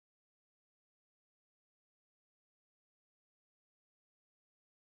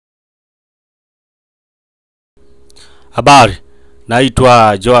Habari,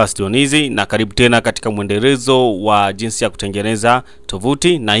 naitwa Joas Dioniz na karibu tena katika mwendelezo wa jinsi ya kutengeneza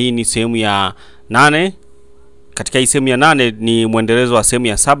tovuti, na hii ni sehemu ya 8. Katika hii sehemu ya 8 ni mwendelezo wa sehemu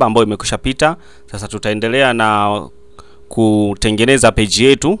ya 7 ambayo imekushapita. Sasa tutaendelea na kutengeneza page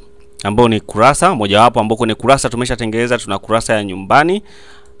yetu ambayo ni kurasa mojawapo, ambapo kwenye kurasa tumeshatengeneza. Tuna kurasa ya nyumbani,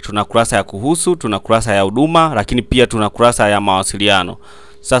 tuna kurasa ya kuhusu, tuna kurasa ya huduma, lakini pia tuna kurasa ya mawasiliano.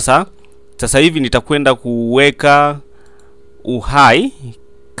 Sasa hivi nitakwenda kuweka uhai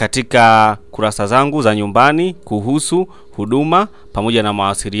katika kurasa zangu za nyumbani, kuhusu, huduma pamoja na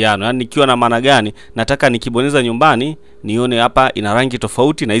mawasiliano. Yaani nikiwa na maana gani? Nataka nikibonyeza nyumbani nione hapa ina rangi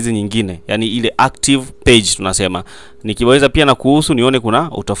tofauti na hizi nyingine, yani ile active page tunasema. Nikibonyeza pia na kuhusu nione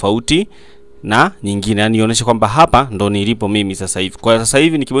kuna utofauti na nyingine, yani nionyeshe kwamba hapa ndo nilipo mimi sasa hivi. Kwa sasa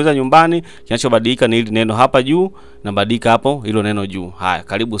hivi nikibonyeza nyumbani, kinachobadilika ni hili neno hapa juu, na badilika hapo hilo neno juu. Haya,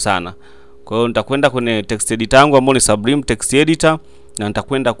 karibu sana. Kwa hiyo nitakwenda kwenye text editor yangu ambayo ni Sublime text editor, na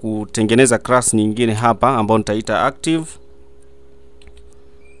nitakwenda kutengeneza class nyingine hapa ambayo nitaita active.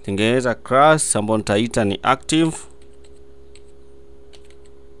 Tengeneza class ambayo nitaita ni active.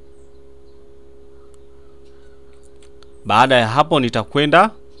 Baada ya hapo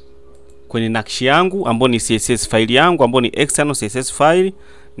nitakwenda kwenye nakshi yangu ambayo ni CSS file yangu ambayo ni external CSS file.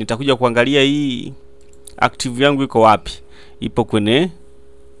 Nitakuja kuangalia hii active yangu iko wapi. Ipo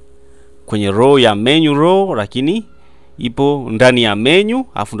kwenye row ya menu row, lakini ipo ndani ya menu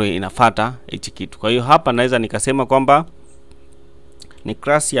afu ndio inafuata hichi kitu. Kwa hiyo hapa naweza nikasema kwamba ni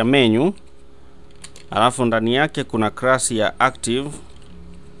class ya menu, alafu ndani yake kuna class ya active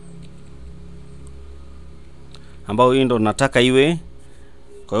ambayo hii ndo nataka iwe.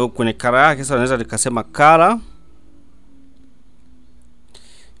 Kwa hiyo kwenye color yake sasa naweza nikasema color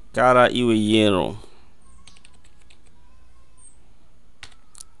iwe yellow.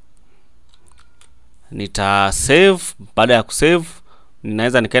 Nita save. Baada ya kusave,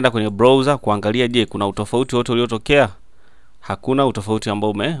 ninaweza nikaenda kwenye browser kuangalia, je, kuna utofauti wote uliotokea? Hakuna utofauti ambao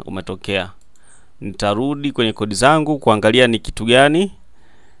umetokea. Nitarudi kwenye kodi zangu kuangalia ni kitu gani.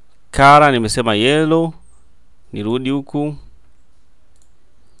 Color nimesema yellow. Nirudi huku.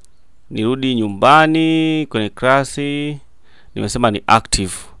 Nirudi nyumbani kwenye class, nimesema ni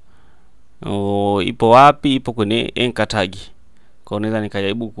active. Ipo wapi? Ipo kwenye anchor tag. Kwa hiyo naweza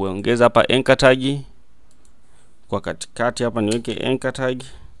nikajaribu kuongeza hapa anchor tag. Kwa katikati hapa niweke anchor tag.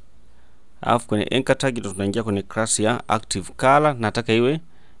 Alafu kwenye anchor tag tunaingia kwenye class ya active. Color nataka iwe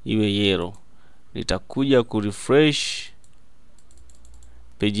yellow. Nitakuja ku refresh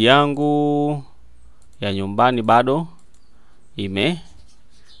page yangu ya nyumbani, bado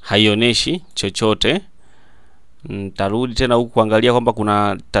haionyeshi chochote. Nitarudi tena huku kuangalia kwamba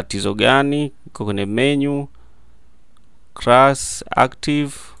kuna tatizo gani. Iko kwenye menu, class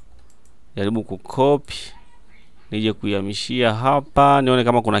active, jaribu kucopy nije kuihamishia hapa nione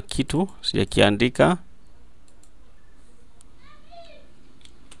kama kuna kitu sijakiandika.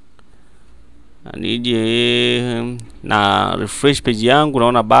 Nije na refresh page yangu,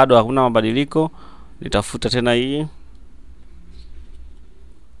 naona bado hakuna mabadiliko. Nitafuta tena hii.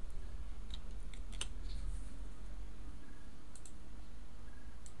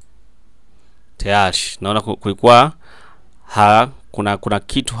 Tayari naona kulikuwa kuna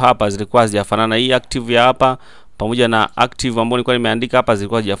kitu hapa zilikuwa hazijafanana. Hii active ya hapa pamoja na active ambayo nilikuwa nimeandika hapa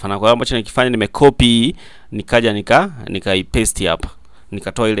zilikuwa hazijafanana. Kwa hiyo ambacho nikifanya, nimecopy nikaja nikaipaste hapa.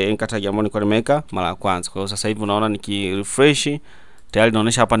 Nikatoa ile anchor tag ambayo nilikuwa nimeweka mara ya kwanza. Kwa hiyo sasa hivi unaona nikirefresh tayari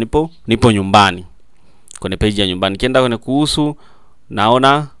inaonyesha hapa nipo nyumbani. Kwenye page ya nyumbani. Nikienda kwenye kuhusu,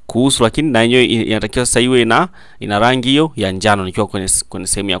 naona kuhusu, lakini na yenyewe inatakiwa sasa iwe ina rangi hiyo ya njano nikiwa kwenye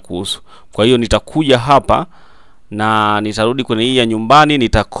sehemu ya kuhusu. Kwa hiyo nitakuja hapa na nitarudi kwenye hii ya nyumbani,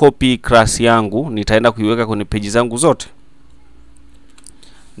 nitacopy class yangu, nitaenda kuiweka kwenye page zangu zote.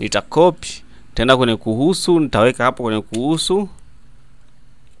 Nitacopy, tena kwenye kuhusu, nitaweka hapo kwenye kuhusu.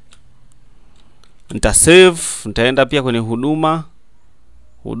 Nitasave, nitaenda pia kwenye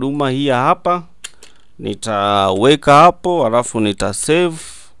huduma hii hapa. Nitaweka hapo, alafu nitasave.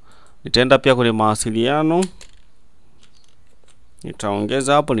 Nitaenda pia kwenye mawasiliano.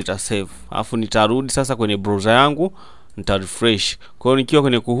 Nitaongeza hapo, nitasave. Alafu nitarudi sasa kwenye browser yangu, nitarefresh. Kwa hiyo nikiwa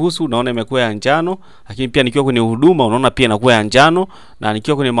kwenye kuhusu naona imekuwa ya njano, lakini pia nikiwa kwenye huduma unaona pia inakuwa ya njano, na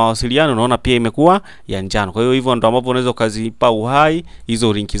nikiwa kwenye mawasiliano unaona pia imekuwa ya njano. Kwa hiyo hivyo ndio ambapo unaweza kuzipa uhai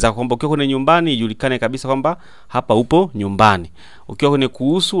hizo linki zako, kwamba ukiwa kwenye nyumbani ijulikane kabisa kwamba hapa upo nyumbani. Ukiwa kwenye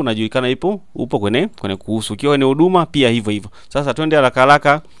kuhusu unajulikana upo kwenye kuhusu. Ukiwa kwenye huduma pia hivyo. Sasa twende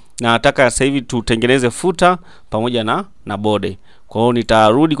haraka. Na nataka sasa hivi tutengeneze footer pamoja na body. Kwa hiyo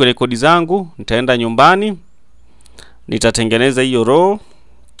nitarudi kwenye kodi zangu, nitaenda nyumbani, nitatengeneza hiyo row.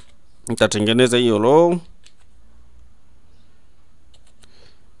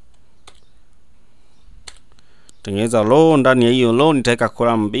 Tengeneza row, ndani ya hiyo row nitaweka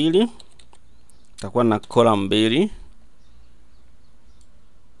column mbili. Itakuwa na column mbili.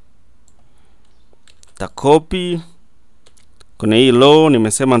 Ta copy kwenye hii row,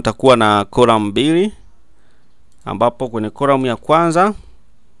 nimesema nitakuwa na column mbili, ambapo kwenye column ya kwanza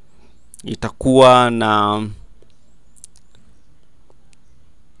itakuwa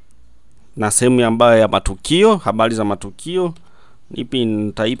na sehemu ambayo ya matukio, habari za matukio. Ipi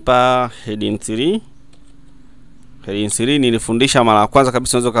nitaipa heading 3. Heading 3 nilifundisha mara ya kwanza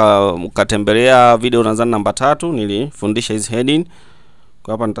kabisa, unaweza ukatembelea video nadhani namba 3, nilifundisha hizi heading.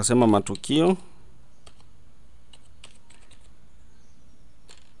 Kwa hapa nitasema matukio.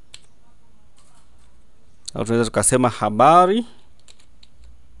 Au tunaweza tukasema habari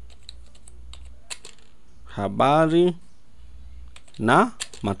na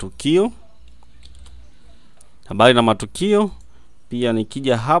matukio. Habari na matukio. Pia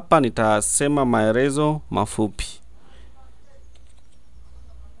nikija hapa nitasema maelezo mafupi.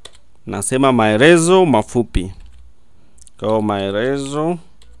 Nasema maelezo mafupi. Kwa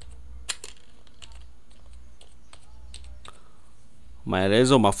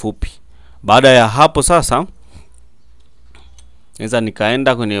maelezo mafupi. Baada ya hapo sasa naweza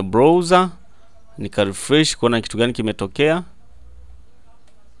nikaenda kwenye browser, nika refresh kuona kitu gani kimetokea.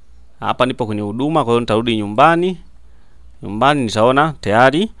 Hapa nipo kwenye huduma, kwa hiyo nitarudi nyumbani. Nyumbani nitaona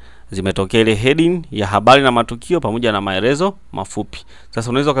tayari zimetokea ile heading ya habari na matukio pamoja na maelezo mafupi. Sasa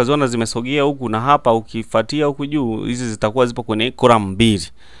unaweza ukaziona zimesogea huku na hapa, ukifuatia huku juu hizi zitakuwa zipo kwenye column mbili.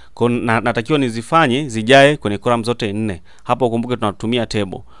 Kwa natakiwa nizifanye zijae kwenye column zote 4. Hapo ukumbuke tunatumia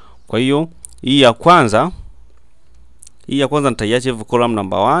table. Kwa hiyo hii ya kwanza nitaiacha hivyo column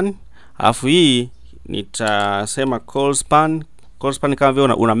number 1. Alafu hii nitasema call span kama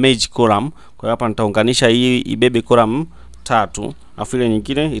vile una merge column. Kwa hiyo hapa nitaunganisha hii ibebe column 3, alafu ile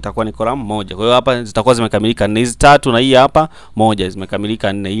nyingine itakuwa ni column 1. Kwa hiyo hapa zitakuwa zimekamilika hizi 3 na hii hapa 1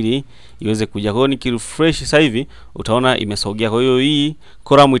 zimekamilika 4 ili iweze kuja. Kwa hiyo nikirefresh sasa hivi utaona imesogea. Kwa hiyo hii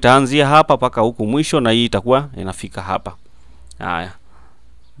column itaanzia hapa paka huku mwisho na hii itakuwa inafika hapa. Haya.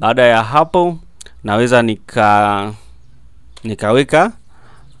 Baada ya hapo naweza nikaweka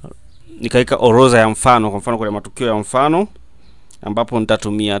orodha ya mfano. Kwa mfano kwenye matukio ya mfano, ambapo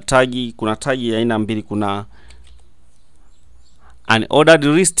nitatumia tagi. Kuna tagi ya aina mbili, kuna unordered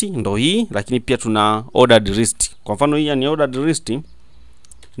list, ndo hii, lakini pia tuna ordered list. Kwa mfano hii unordered list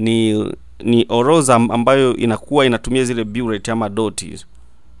ni orodha ambayo inakuwa inatumia zile bullet ama dot.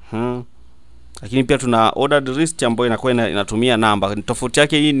 Lakini pia tuna ordered list ambayo inakuwa inatumia namba. Tofauti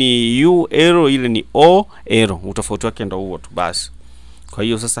yake, hii ni U arrow, ile ni O arrow. Utofauti wake ndio huo tu basi. Kwa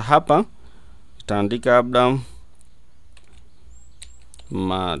hiyo sasa hapa nitaandika labda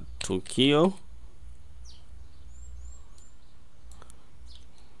matukio,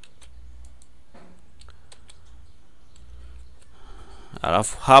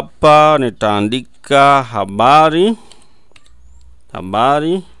 alafu hapa nitaandika habari,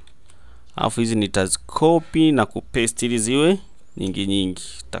 alafu hizi nitazicopy na kupaste ili ziwe nyingi.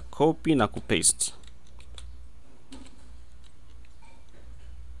 Nitacopy na kupaste.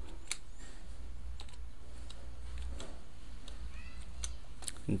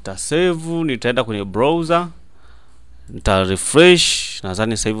 Nitasave, nitaenda kwenye browser, nita refresh.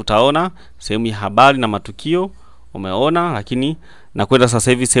 Nadhani sasa hivi utaona sehemu ya habari na matukio umeona, lakini nakwenda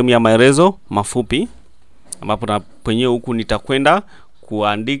sasa hivi sehemu ya maelezo mafupi, ambapo na penyewe huku nitakwenda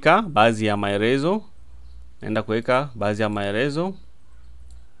kuandika baadhi ya maelezo. Naenda kuweka baadhi ya maelezo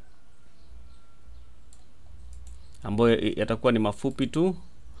ambayo yatakuwa ni mafupi tu.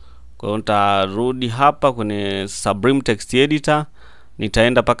 Kwa hiyo nitarudi hapa kwenye Sublime Text Editor,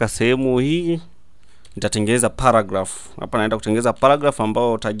 nitaenda paka sehemu hii, nitatengeneza paragraph. Hapa naenda kutengeneza paragraph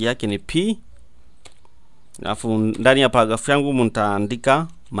ambao tag yake ni P. Alafu ndani ya paragraph yangu nitaandika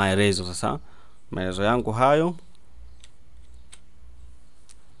maelezo. Sasa maelezo yangu hayo,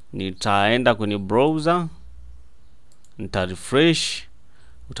 nitaenda kwenye browser, nita refresh,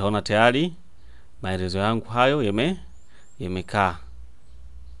 utaona tayari maelezo yangu hayo yamekaa.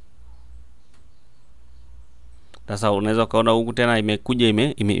 Sasa unaweza kaona huku tena imekuja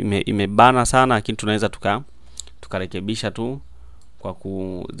imebana sana, lakini tunaweza tukarekebisha tu kwa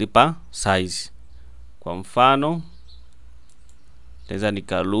kuzipa size. Kwa mfano naweza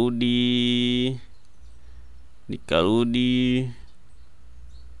nikarudi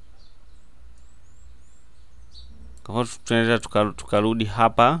kwa tunaweza tukarudi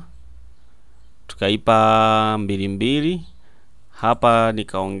hapa tukaipa 2 hapa,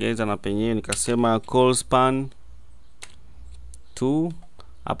 nikaongeza na penyewe nikasema call span 2.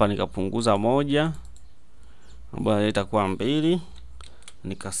 Hapa nikapunguza 1 ambayo itakuwa 2,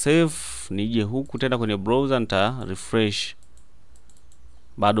 nika save alafu nije huku tena kwenye browser nita refresh.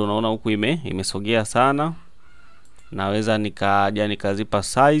 Bado unaona huku imesogea sana. Naweza nikaja nikazipa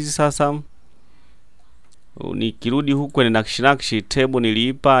size sasa. Nikirudi huku kwenye nakshi table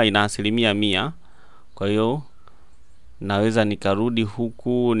niliipa ina 100%. Kwa hiyo naweza nikarudi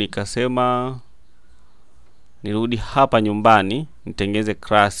huku nikasema nirudi hapa nyumbani nitengeze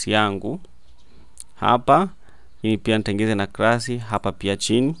class yangu hapa, hii pia nitengeze na class hapa pia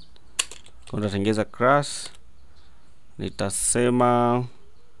chini. Kwa nitengeza class, nitasema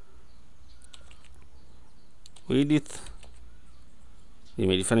width,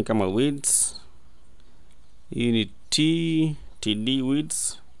 nimedefine kama width. Hii ni td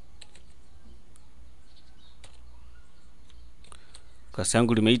width. Class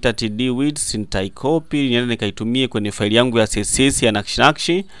yangu limeita td width, nitaicopy niende nikaitumie kwenye faili yangu ya CSS ya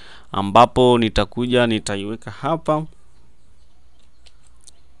nakshi, ambapo nitakuja nitaiweka hapa.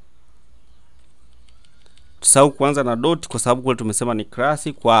 Tusahau kuanza na dot kwa sababu kule tumesema ni class.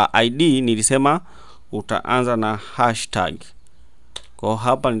 Kwa id nilisema utaanza na hashtag. Kwa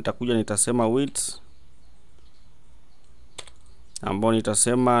hapa nitakuja nitasema width, ambao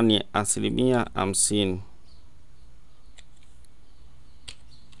nitasema ni 50%.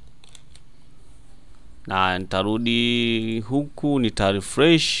 Na nitarudi huku nita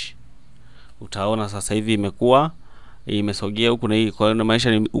refresh. Utaona sasa hivi imekuwa imesogea huku na hii. Kwa hiyo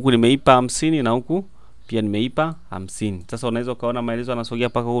maisha huku nimeipa 50 na huku pia nimeipa 50. Sasa unaweza ukaona maelezo yanasogea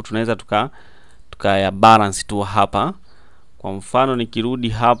paka huku, tunaweza tuka ya balance tu hapa. Kwa mfano nikirudi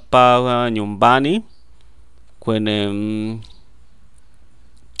hapa nyumbani kwenye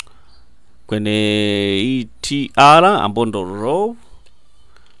tr ambapo ndo row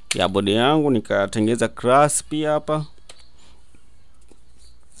ya body yangu, nikatengeza class pia hapa.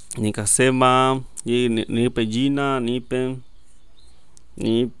 Nikasema hii nipe jina, nipe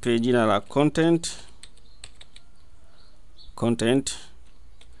jina la content,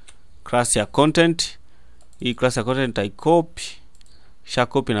 class ya content. Hii class ya content nitaicopy,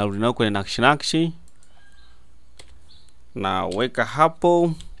 copy na rudi nao kwenye nakshi na weka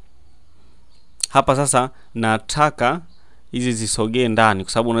hapo. Hapa sasa nataka hizi zisogee ndani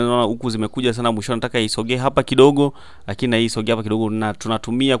kwa sababu unaona huku zimekuja sana mwisho, nataka isogee hapa kidogo, lakini hii isogee hapa kidogo, na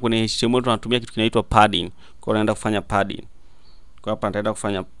tunatumia kwenye HTML tunatumia kitu kinaitwa padding. Kwa naenda kufanya padding. Kwa hapa nitaenda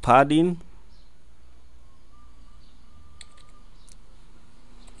kufanya padding.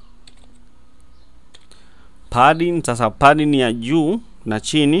 Sasa padding ya juu na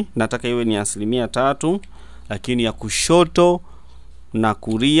chini nataka iwe ni 3%, lakini ya kushoto na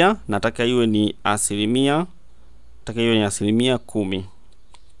kulia nataka iwe ni 10%. Nataka hiyo ni 10%.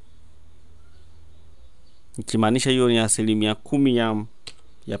 Nikimaanisha hiyo ni 10%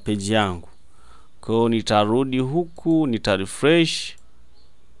 ya page yangu. Kwa hiyo nitarudi huku, nita refresh.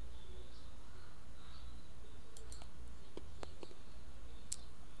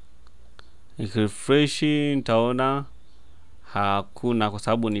 Nikirefresh nitaona hakuna, kwa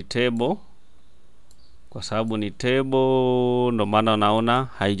sababu ni table. Ndio maana unaona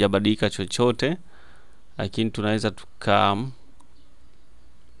haijabadilika chochote. Lakini tunaweza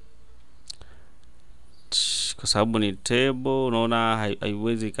kwa sababu ni table, unaona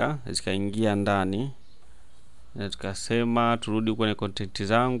haiwezi zikaingia ndani. Na tukasema turudi kwenye content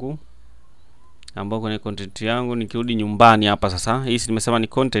zangu, ambao kwenye content yangu nikirudi nyumbani hapa sasa, hii nimesema ni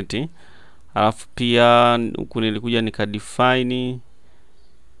content. Alafu pia huku nilikuja nikadefine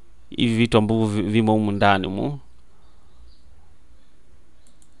hivi vitu ambavyo vimo humu ndani humu,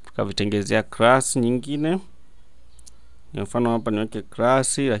 tukavitengezea class nyingine. Kwa mfano hapa niweke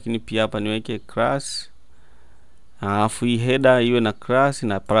class, lakini pia hapa niweke class. Alafu hii header iwe na class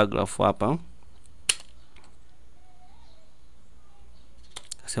na paragraph hapa.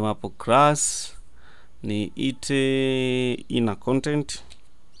 Nasema hapo class ni ite ina content.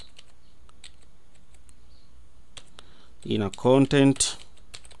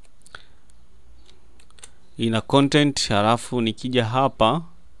 Halafu nikija hapa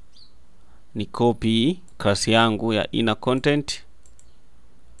ni copy class yangu ya inner content,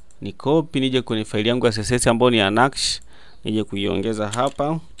 ni copy nije kwenye faili yangu ya CSS ambayo ni ya nakshi, nije kuiongeza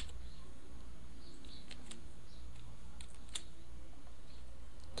hapa.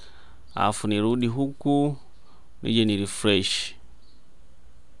 Alafu nirudi huku nije ni refresh.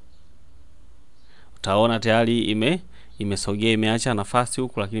 Utaona tayari imesogea, imeacha nafasi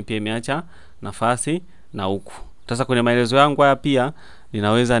huku, lakini pia imeacha nafasi na huku. Sasa kwenye maelezo yangu haya pia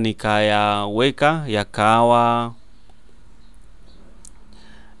ninaweza nikayaweka yakawa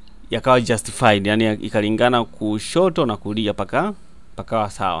justified, yani ikalingana kushoto na kulia pakawa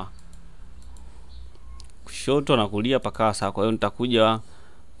sawa. Kushoto na kulia pakawa sawa. Kwa hiyo nitakuja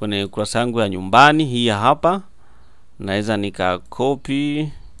kwenye kurasa yangu ya nyumbani hii hapa. Naweza nika copy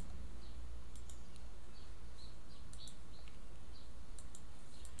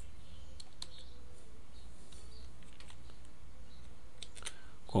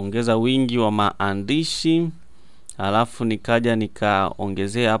kuongeza wingi wa maandishi, alafu nikaja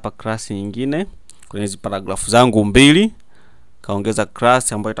nikaongezea hapa class nyingine kwenye hizo paragraph zangu mbili. Kaongeza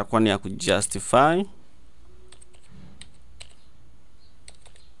class ambayo itakuwa ni ya kujustify.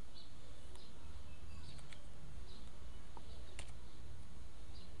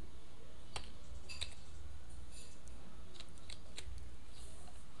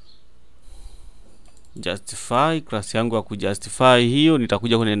 Justify class yangu ya kujustify hiyo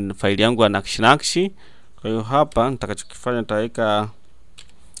nitakuja kwenye faili yangu ya nakshi. Kwa hiyo hapa nitakachokifanya nitaweka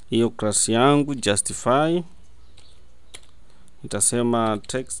hiyo class yangu justify. Nitasema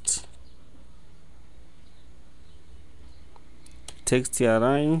text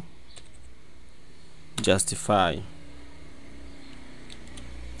align justify.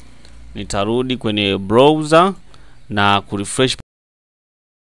 Nitarudi kwenye browser na kurefresh